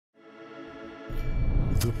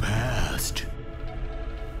The past.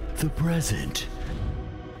 The present.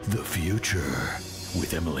 The future.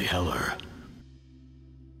 With Emily Heller.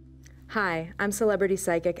 Hi, I'm celebrity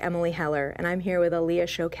psychic Emily Heller, and I'm here with Alia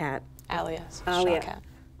Shawkat. Alia Shawkat.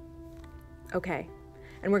 Okay,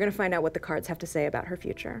 and we're gonna find out what the cards have to say about her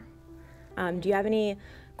future. Do you have any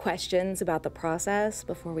questions about the process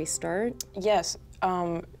before we start? Yes,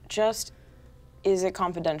 just, is it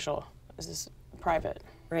confidential? Is this private?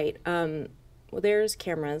 Right, well, there's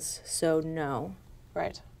cameras, so no.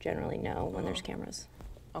 Right. Generally no when there's cameras.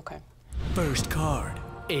 Okay. First card,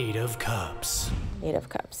 8 of Cups. 8 of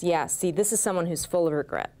Cups, yeah, see, this is someone who's full of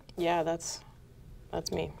regret. Yeah, that's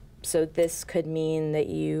me. So this could mean that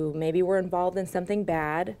you maybe were involved in something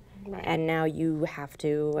bad, right, and now you have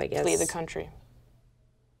to, I guess... Flee the country.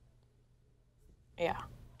 Yeah.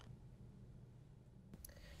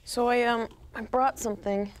 So I brought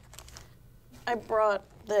something. I brought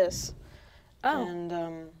this. Oh.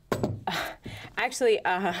 And, Actually,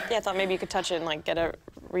 yeah, I thought maybe you could touch it and, like, get a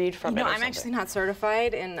read from it or I'm something. actually not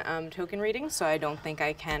certified in token reading, so I don't think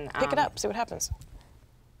I can... Pick it up, see what happens.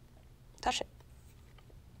 Touch it.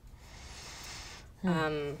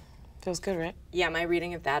 Feels good, right? Yeah, my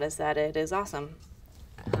reading of that is that it is awesome.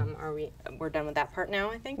 We're done with that part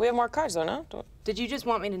now, I think? We have more cards, though, no? Did you just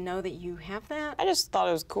want me to know that you have that? I just thought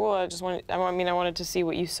it was cool. I wanted to see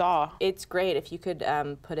what you saw. It's great. If you could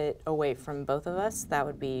put it away from both of us, that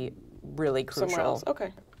would be really crucial. Somewhere else,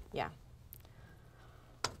 okay. Yeah.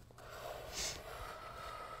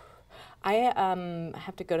 I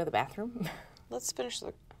have to go to the bathroom. Let's finish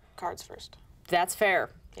the cards first. That's fair.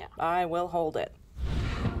 Yeah. I will hold it.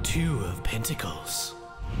 2 of Pentacles.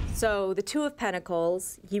 So the 2 of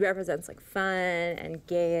Pentacles, he represents like fun and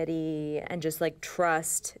gaiety and just like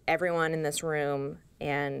trust everyone in this room,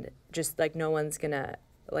 and just like no one's gonna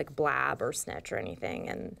like blab or snitch or anything,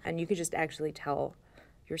 and you could just actually tell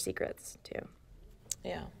your secrets too.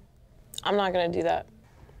 Yeah. I'm not gonna do that.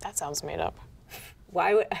 That sounds made up.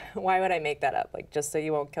 Why would I make that up? Like, just so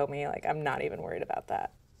you won't kill me? Like, I'm not even worried about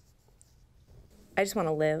that. I just want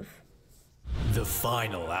to live. The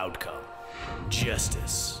final outcome.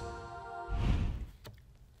 Justice.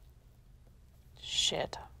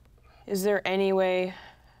 Shit. Is there any way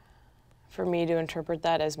for me to interpret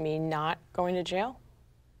that as me not going to jail?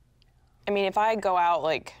 I mean, if I go out,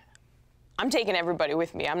 like, I'm taking everybody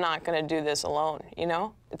with me. I'm not gonna do this alone, you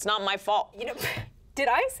know? It's not my fault. You know, did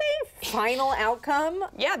I say final outcome?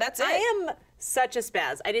 Yeah, that's it. I am such a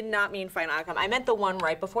spaz. I did not mean final outcome. I meant the one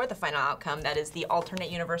right before the final outcome. That is the alternate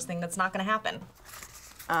universe thing that's not gonna happen.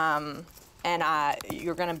 And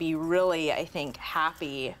you're gonna be really, I think,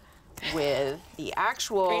 happy with the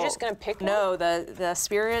actual... Are you just gonna pick one? No, the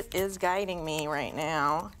spirit is guiding me right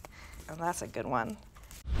now. Oh, that's a good one.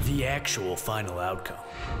 The actual final outcome.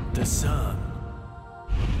 The Sun.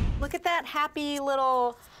 Look at that happy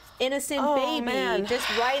little innocent baby. Man. Just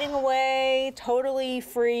riding away, totally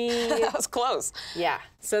free. That was close. Yeah,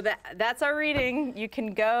 so that's our reading. You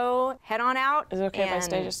can go, head on out. Is it okay if I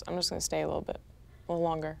stay? I'm just gonna stay a little bit, a little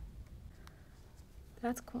longer.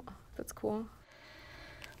 That's cool, that's cool.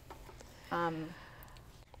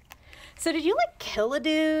 So did you like kill a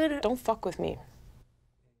dude? Don't fuck with me.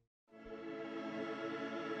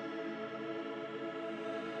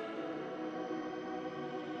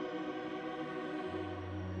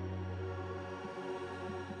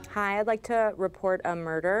 Hi, I'd like to report a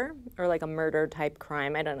murder, or like a murder type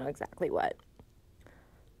crime. I don't know exactly what.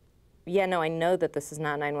 Yeah, no, I know that this is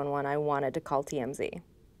not 911. I wanted to call TMZ.